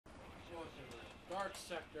Dark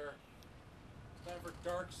sector. It's time for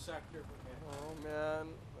dark sector. Oh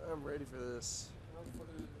man, I'm ready for this.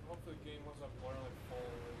 Hopefully the game wasn't boiling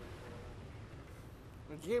full.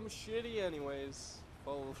 The game was shitty anyways.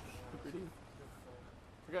 Full of liberty.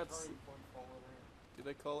 Forgot to see. Did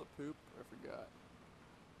I call it poop? I forgot.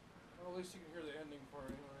 Well, at least you can hear the ending part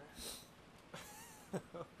anyway.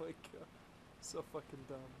 Oh my god. So fucking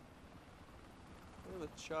dumb. Look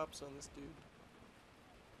at the chops on this dude.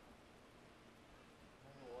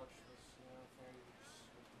 I'm gonna watch this, thing.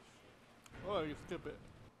 Oh, you skip it.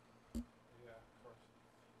 Yeah,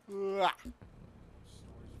 of course.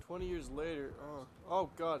 20 years later. Oh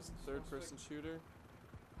god, it's a third-person shooter.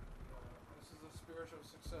 This is a spiritual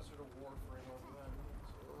successor to Warframe over that.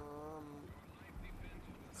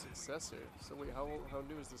 Successor? So wait, how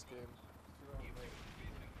new is this game?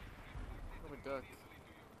 I'm a duck.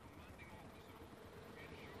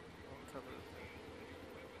 Oh, cover.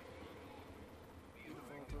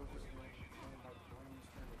 Beautiful over.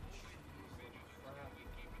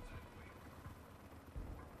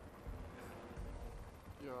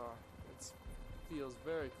 Yeah, it feels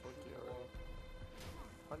very clicky already.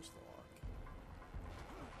 Punch the lock.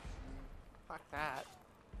 Fuck that.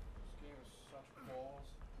 This game is such balls.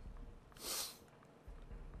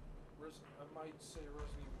 I might say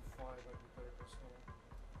Resident Evil 5 might be better this game.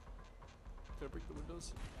 Can I break the windows?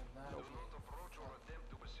 Nope.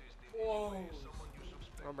 Whoa!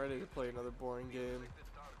 I'm ready to play another boring game.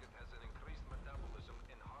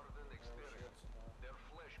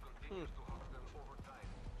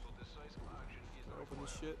 Open the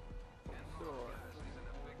shit. Door.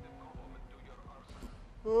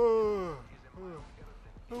 Oh,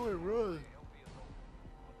 wait, run.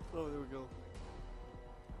 Oh, there we go.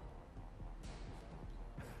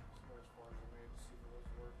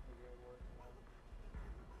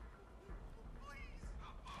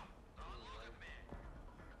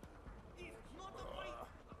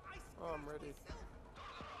 Oh, I'm ready.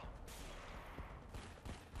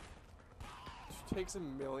 She takes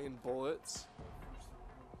 1,000,000 bullets.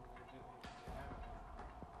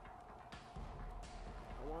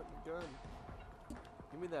 I want the gun.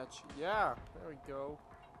 Give me that shit. Yeah, there we go.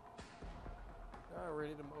 Now I'm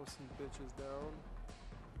ready to mow some bitches down.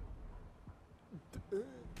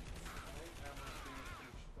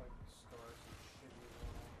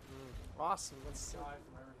 Awesome, let's see. Die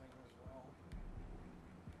from everything as well.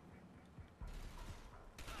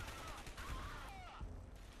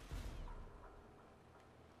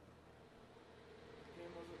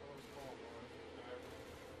 Game was it always called?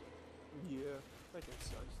 Yeah, I think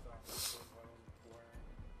so.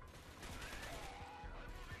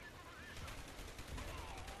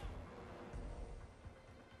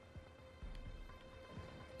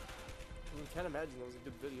 I can't imagine that was a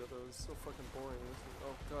good video though. It was so fucking boring.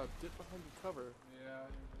 Oh god, dip behind the cover. Yeah.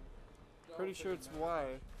 Pretty sure it's why.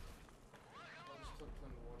 I just clicked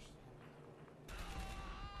on the watch.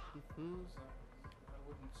 I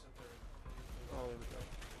wouldn't sit there. Oh, there we go.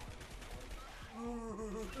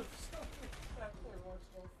 That player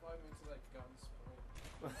watched all 5 minutes of that gun spray.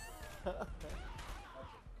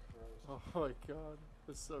 Oh my god,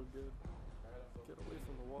 it's so good. Get away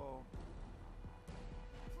from the wall.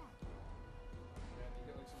 Man, you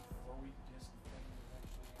get like some throwy disc thing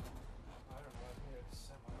eventually. I don't know, I think it's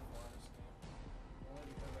semi-fast game.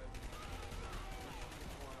 Only because I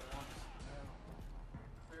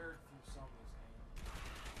buried through some of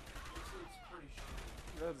this game. It's pretty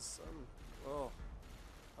shitty. That's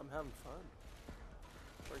I'm having fun.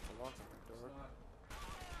 Break the lock of the door.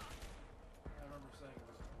 I remember saying it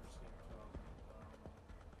was the worst game of 2000.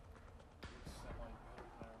 It's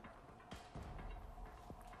semi-good.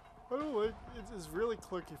 I don't like it's really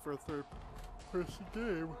clicky for a third-person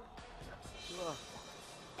game. Ugh.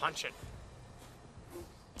 Punch it.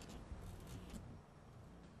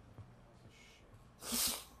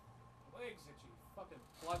 Legs at you, fucking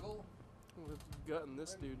pluggle. What have you got in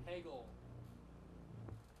this dude? Hagel.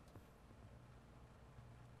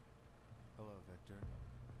 Hello, Victor.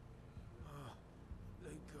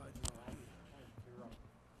 Thank God you're happy.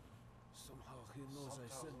 Somehow he knows I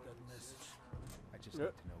sent that message. I just need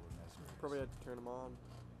to know what Mesmer is. Probably had to turn him on.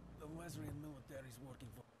 The Wesleyan military's working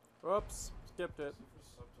for... Oops, skipped it.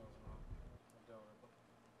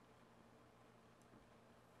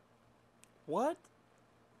 What?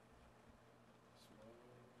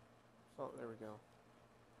 Oh, there we go.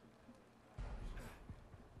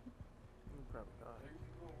 Probably not.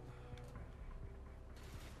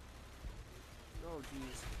 Oh,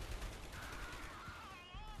 jeez.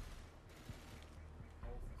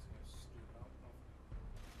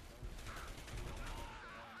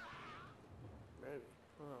 Maybe.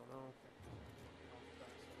 I don't know.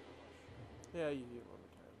 Yeah, you heal one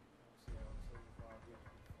more time. See how it's like, wow, yeah,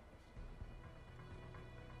 pretty fast. I just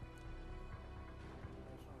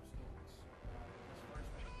want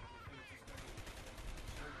to skip this so bad. This first one, you think it's just gonna be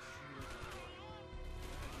straight shooter.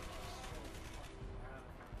 So fucking bad.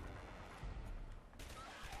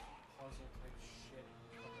 Puzzle type shit.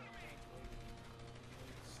 Fucking waiting.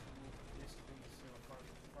 This thing is still farther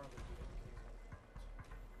to get the case.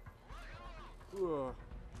 Ugh.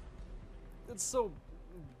 It's so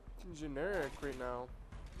generic right now.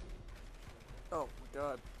 Oh my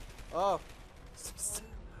god. Oh.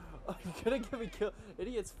 Oh, you're gonna give me kill.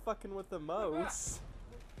 Idiot's fucking with the mouse.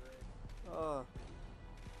 Oh.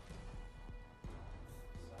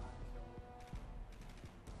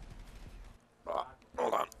 Oh,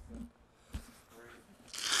 hold on.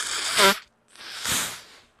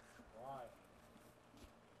 Why?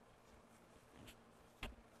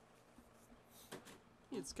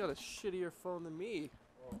 It's got a shittier phone than me.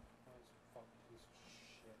 Oh, that's a fucking piece of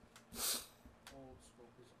shit. Old school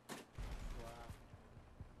piece of crap.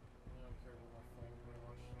 I don't care about my phone very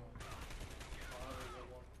much. Bothers at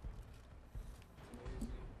one.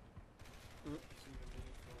 Lazy. See the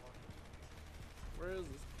need for one. Where is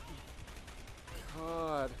this?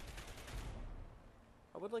 God.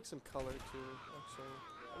 I would like some color too, actually.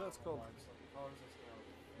 I know it's called Colors is now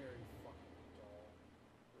very fucking dull.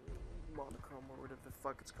 monochrome or whatever the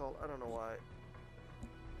fuck it's called. I don't know why.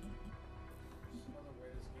 Just another way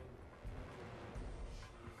this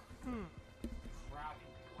game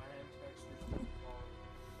crappy bland textures.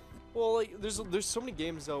 Well, like there's so many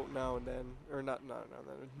games out now and then, or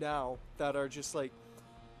now that are just like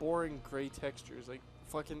boring gray textures. Like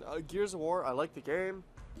fucking Gears of War. I like the game,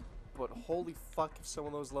 but holy fuck if some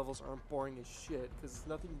of those levels aren't boring as shit, because it's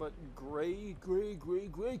nothing but gray and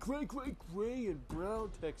brown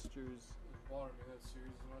textures. It's bothering me that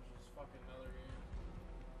series as much as fucking another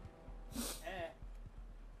game.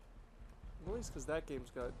 At least because that game's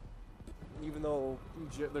got, even though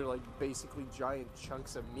they're like basically giant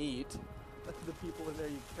chunks of meat, the people in there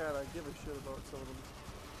you kind of give a shit about some of them.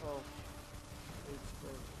 Oh,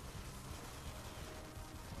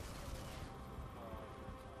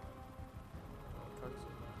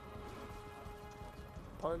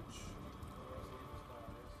 punch.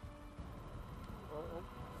 Uh-oh.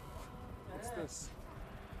 What's this?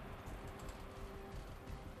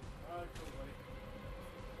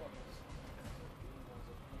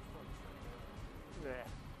 Yeah.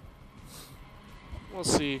 We'll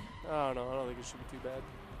see. I don't know. I don't think it should be too bad.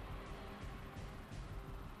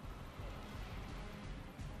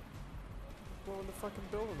 Blowing the fucking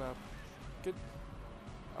building up. Good.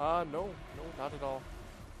 No. No, not at all.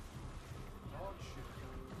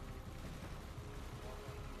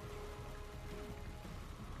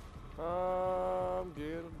 I'm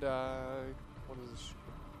gonna die. What is this?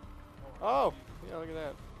 Oh! Yeah, look at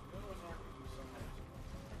that.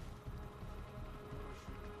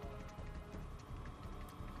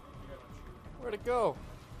 Where'd it go?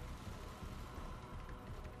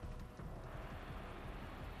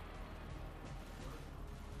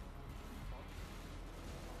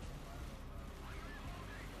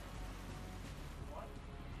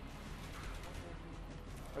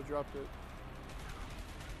 I dropped it.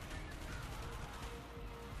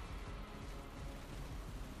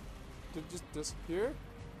 Did it just disappear?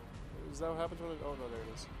 Is that what happened to it? Oh no, there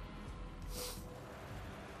it is.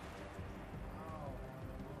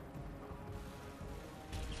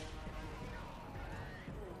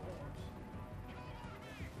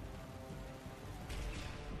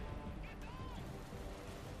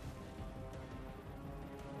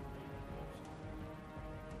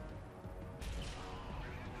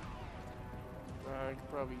 I could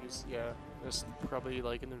probably use, yeah, there's probably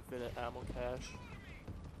like an infinite ammo cache.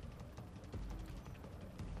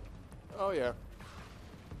 Oh yeah.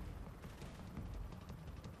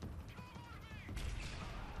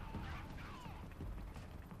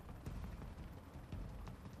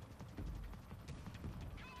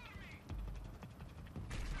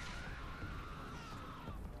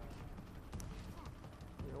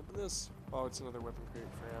 Can you open this? Oh, it's another weapon crate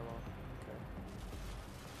for ammo. Okay.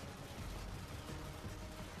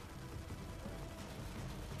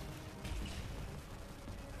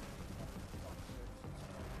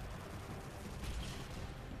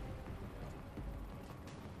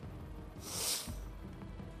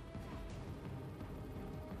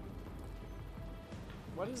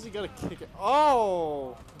 Why does he gotta kick it?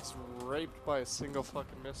 Oh! It's raped by a single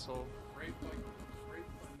fucking missile. Raped by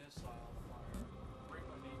missile fire. Raped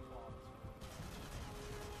by napalm.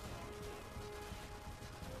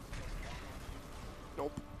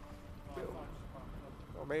 Nope.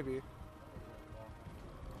 Oh, maybe.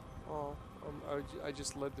 Oh. I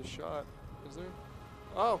just led the shot. Is there?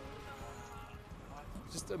 Oh!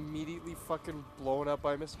 Just immediately fucking blown up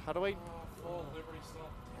by miss. How do I? Full liberty still.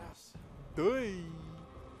 Yes. Die.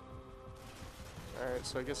 Alright,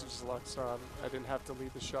 so I guess it just locks on. I didn't have to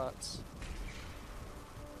lead the shots.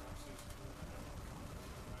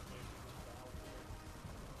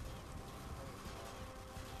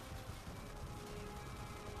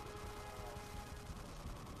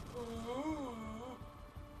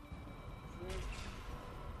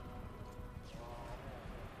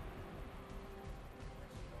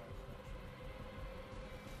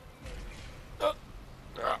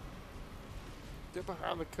 Get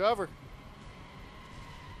behind the cover.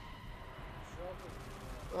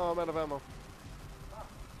 Oh, I'm out of ammo.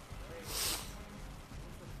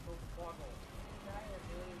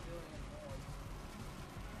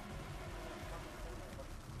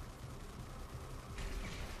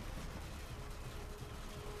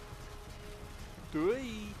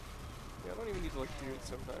 Yeah, I don't even need to like do it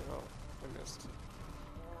sometime. Oh, I missed.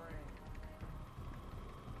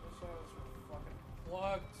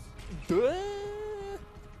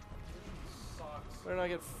 Better not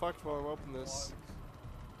get fucked while I'm opening this.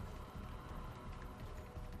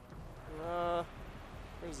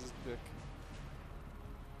 Where's this dick?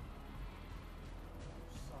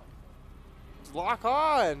 Lock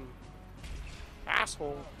on!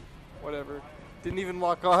 Asshole. Whatever. Didn't even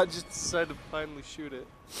lock on, just decided to finally shoot it.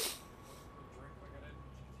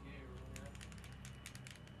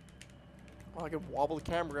 Oh, I can wobble the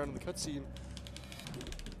camera around in the cutscene.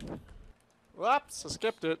 Whoops, I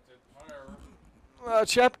skipped it.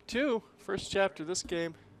 Chapter 2. First chapter of this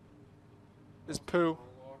game is poo.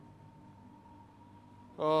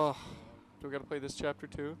 Oh, do we gotta play this chapter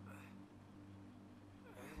 2?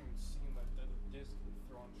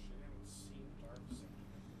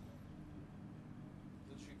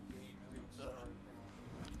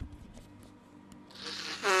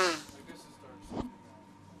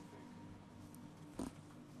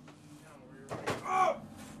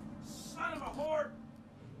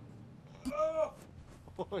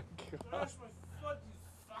 Oh my god.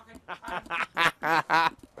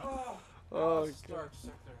 Oh god.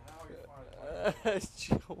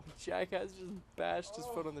 Jackass just bashed his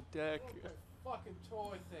foot on the deck. Fucking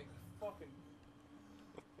toy thing. Fucking.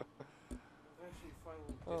 Eventually find a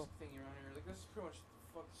little disc thingy around here. Like, this is pretty much the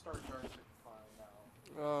fucking Star Wars file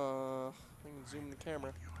now. I can zoom the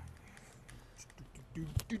camera.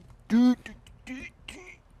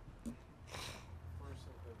 First,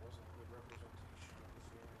 there wasn't good representation of this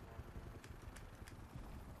anymore.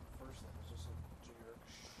 First, that was just a generic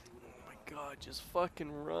shooting. Oh my god, just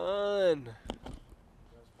fucking run.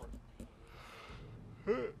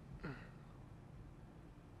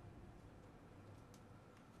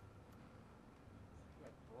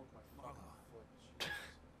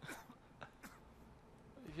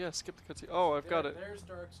 Yeah, skip the cutscene. Oh, I've got it. There's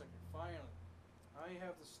Darksector, finally. Now you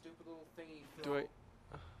have the stupid little thingy. Do I?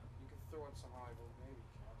 You can throw it somehow, I believe. Maybe you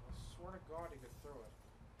can't. I swear to God you could throw it.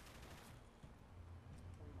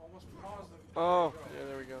 I'm almost positive. Oh, yeah,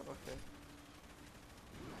 there we go. Okay.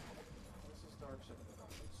 This is Darksector.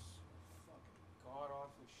 It's fucking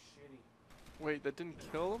god-awfully shitty. Wait, that didn't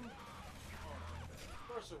kill him? Of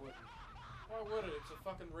course it wouldn't. Why would it? It's a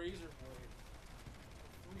fucking razor blade.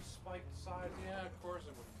 3 spiked sides. Yeah, of course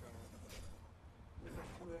it wouldn't kill him.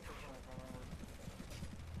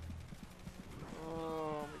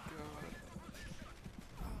 Oh my god.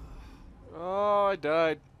 Oh, I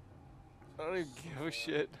died. I don't even give a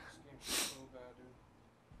shit. This game's so bad, dude.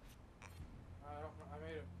 I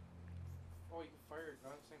made it. Oh, you can fire your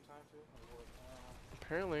gun at the same time, too?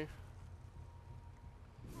 Apparently. At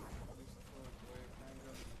least the way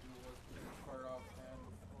handguns do was you can fire off and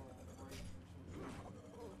break or something.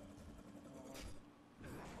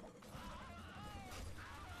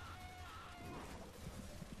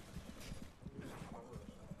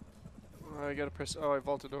 I gotta press. Oh, I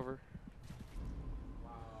vaulted over.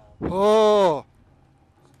 Wow. Oh!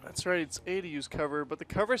 That's right, it's A to use cover, but the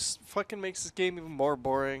cover fucking makes this game even more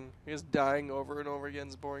boring. Because dying over and over again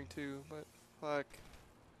is boring too, but fuck.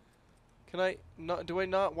 Can I not? Do I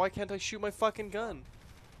not? Why can't I shoot my fucking gun?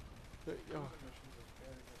 Oh.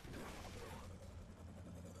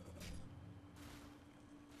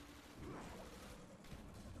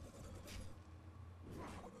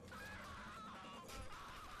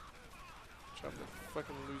 Chop the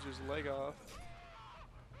fucking loser's leg off.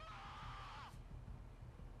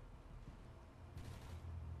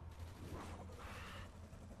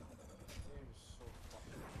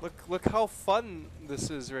 Look how fun this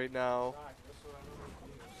is right now.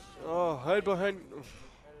 Oh, hide behind.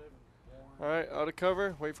 Alright, out of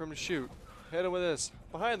cover. Wait for him to shoot. Hit him with this.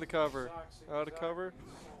 Behind the cover. Out of cover. It's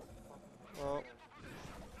so fucking Oh. boring.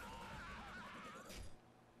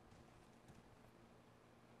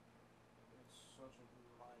 It's such a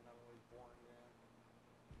mind-numbingly boring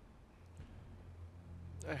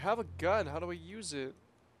game. I have a gun. How do I use it?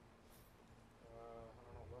 I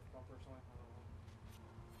don't know, left bumper or something? I don't know.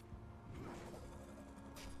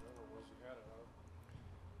 Whatever it was you had it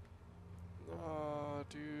out. Oh,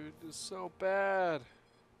 dude, this is so bad.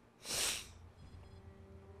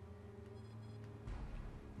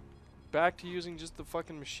 Back to using just the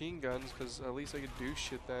fucking machine guns, because at least I could do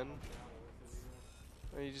shit then.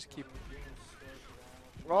 And you just keep.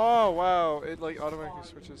 Oh wow! It like automatically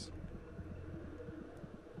switches.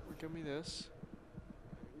 Give me this.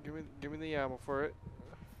 Give me the ammo for it.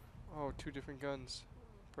 Oh, 2 different guns.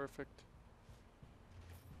 Perfect.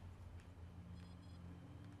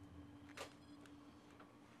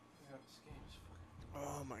 Yeah, this game is fucking.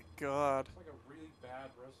 Oh my god. It's like a really bad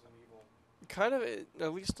Resident Evil. Kind of, it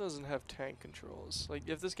at least doesn't have tank controls. Like,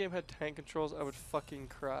 if this game had tank controls, I would fucking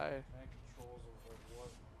cry. Tank controls of like what?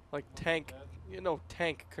 Like, Not tank, dead? you know,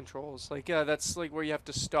 tank controls. Like, yeah, that's like where you have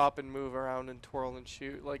to stop and move around and twirl and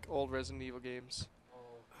shoot, like old Resident Evil games. Oh,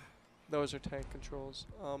 Those are tank controls.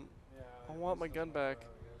 yeah. I want my guess gun that's not back. bad, I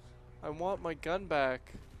guess. I want my gun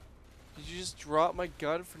back. Did you just drop my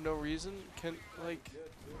gun for no reason? Can, like, Yeah,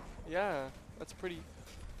 dude. yeah, that's pretty.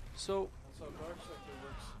 So, That's how Dark Sector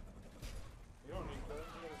works. You don't need guns.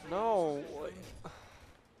 You gotta no, take this like,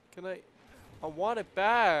 shit. can I want it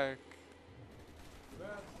back. Bad.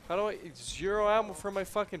 How do I, 0 ammo for my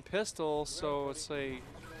fucking pistol, so it's like,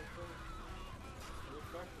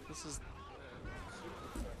 this is,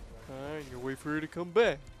 alright, you wait for her to come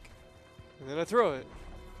back. And then I throw it.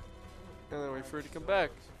 And then wait for her to come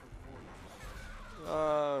back.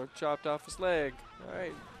 Chopped off his leg.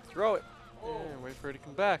 Alright, throw it. And wait for her to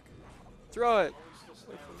come back. Throw it.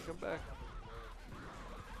 Wait for her to come back.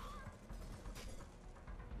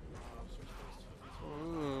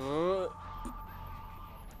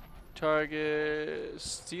 Target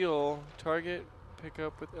steal. Target pick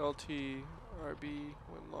up with LT RB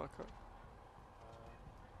when lock up.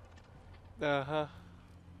 Uh-huh.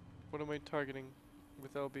 What am I targeting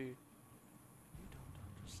with LB? You don't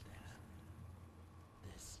understand.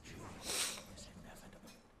 This change is inevitable.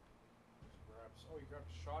 Oh, you grabbed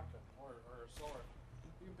a shotgun or a sword.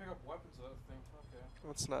 You can pick up weapons of that thing. Okay.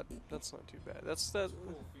 That's not too bad. That's that. That's a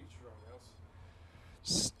cool feature, I guess.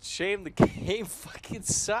 Shame the game fucking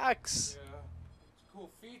sucks. Yeah. It's a cool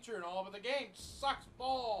feature and all, but the game sucks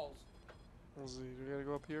balls. Let's see, do we gotta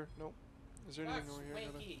go up here? Nope. Is there anything That's over here?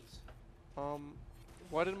 Winkies.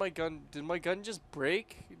 Why did my gun just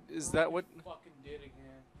break? Is that what? Fucking did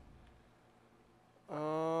again.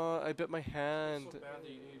 I bit my hand. It's so bad that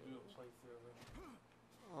you need to do a playthrough of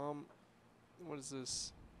it. What is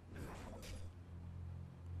this?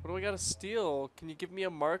 What do I gotta steal? Can you give me a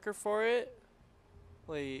marker for it?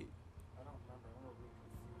 Like, I don't remember. I'm really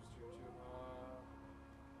confused here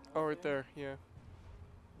too. oh, right there, yeah.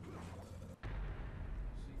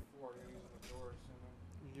 C4, you're using the door, assuming.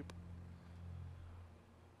 Yep.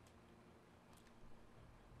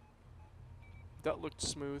 That looked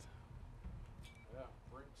smooth. Yeah,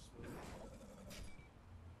 Brink smooth.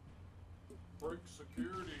 Brink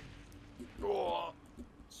security. Oh,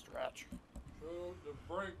 stretch. Show the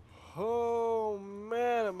Brink. Oh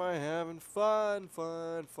man, am I having fun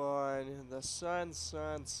in the sun.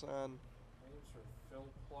 Names for Phil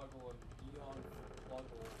Pluggle and Dion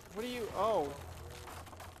Pluggle. What are you? Oh, I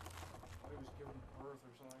thought he was giving birth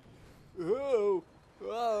or something. oh,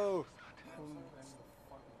 oh.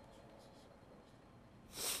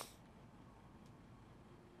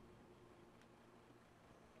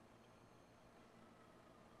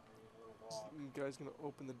 You guys gonna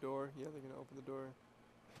open the door? Yeah, they're gonna open the door.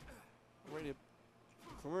 I'm ready to.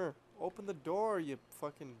 Come here. Open the door, you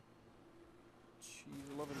fucking cheese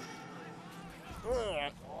loving.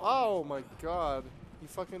 Ugh. Oh my god. He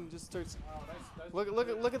fucking just starts.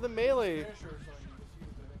 Look at the melee.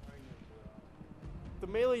 The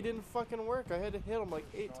melee didn't fucking work. I had to hit him like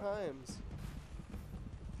 8 times.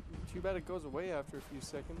 Too bad it goes away after a few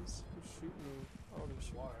seconds. Who's shooting me? Oh, they're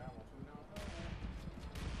shooting. Water ammo too now.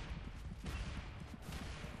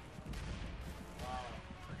 Wow.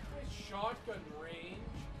 Nice shotgun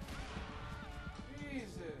range.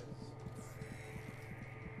 Jesus.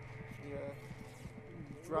 Yeah.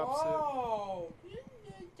 Drops Whoa!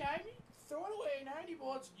 Timey, throw it away. 90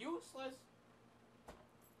 bullets, useless.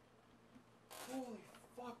 Holy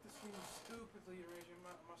fuck! This thing is stupidly raging.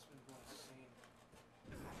 Must have been going insane.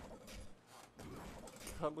 it.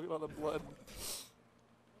 God, look at all the blood. What a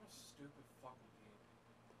stupid fucking game.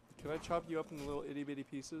 The Can I chop you up into little itty bitty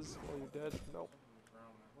pieces while you're dead? Nope.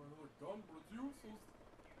 Where's the gun? But it's useless.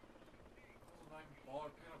 There's not even bother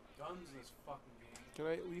picking up guns in this fucking game. Can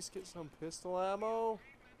I at least get some pistol ammo?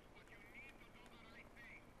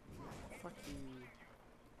 Fuck you.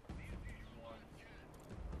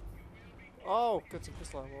 Oh, got some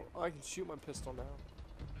pistol ammo. I can shoot my pistol now.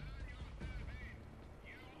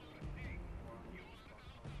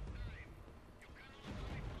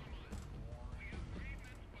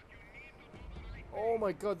 Oh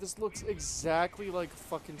my god, this looks exactly like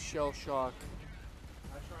fucking Shell Shock.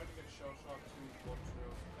 I tried to get Shell Shock 2 book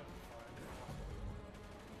trails, couldn't find it.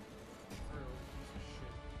 True, piece of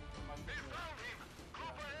shit. My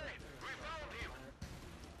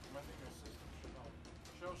finger system should help.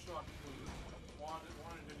 Shell Shock 2 wanted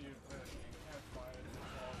to use that. You can't find it.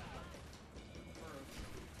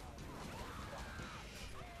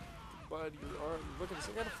 But you are look at this.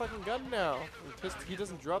 I got a fucking gun now. He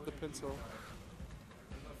doesn't drop the pencil.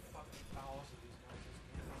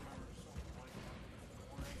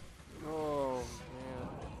 Oh man.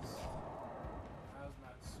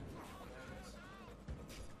 Hazmat suit.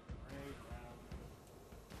 Great round.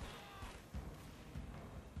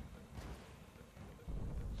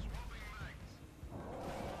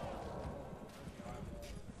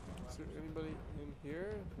 Is there anybody in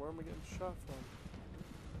here? Where am I getting shot from?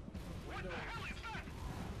 Window.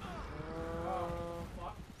 Uh,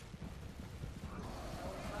 Fuck. What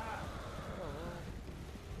was that?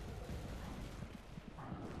 I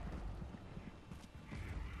don't know.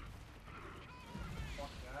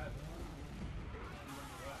 Fuck that.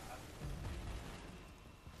 Remember that.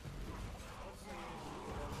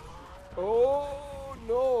 Oh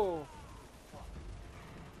no! I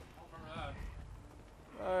don't remember that.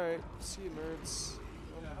 Alright, see you nerds.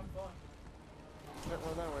 Yeah, have fun. Can't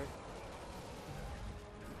run that way.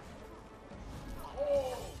 Oh! I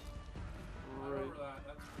Right. remember that.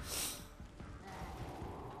 That's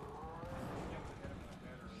you have to hit him in the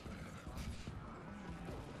head or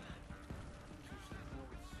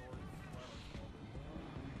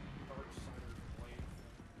Darksider's blade.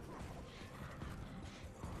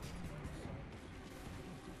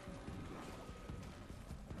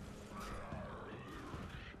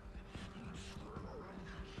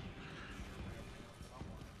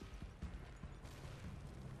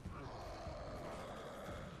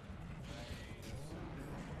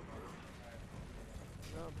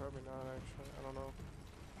 No, probably not actually. I don't know.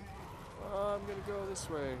 I'm gonna go this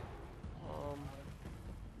way.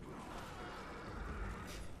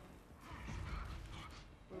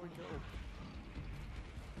 Where do we go?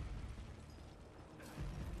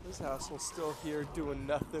 This asshole's still here doing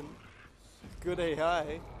nothing. Good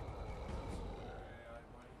AI.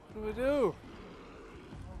 What do we do?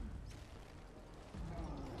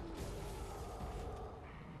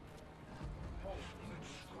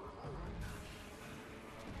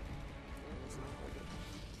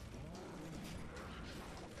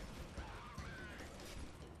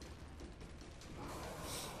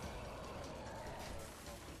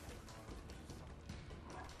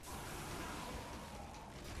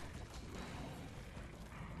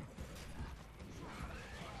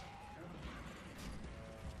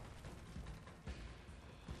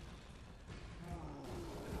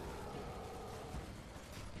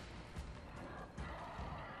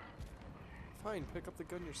 Fine, pick up the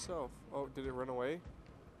gun yourself. Oh, did it run away?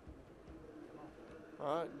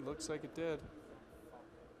 It looks like it did. You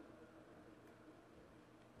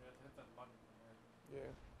have to hit that button. Yeah.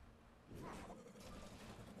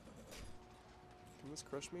 Can this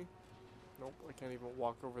crush me? Nope, I can't even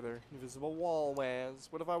walk over there. Invisible wall, Waz.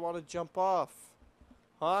 What if I want to jump off?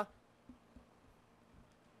 Huh?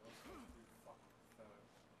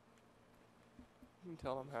 You can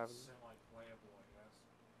tell I'm having... Semi-playable, I guess.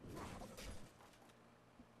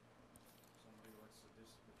 Somebody with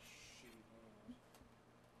sadistic shitty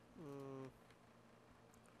moves.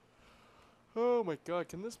 Oh my god,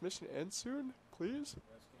 can this mission end soon? Please?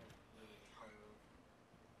 This game is really repetitive.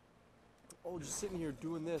 Oh, just sitting here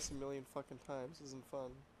doing this a million fucking times isn't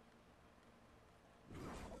fun. Just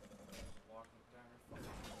walking down your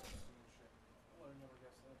fucking house and shit. Oh, I never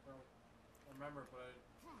guessed that, bro. I remember, but I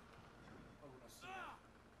wouldn't have seen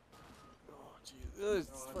it. Oh, jeez.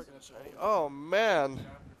 It's Oh, fucking that's shiny. it. Oh, man.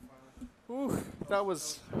 Chapter finally. Ooh, that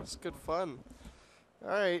was good fun.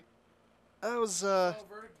 Alright. That was, So,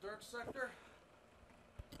 verdict, Dark Sector?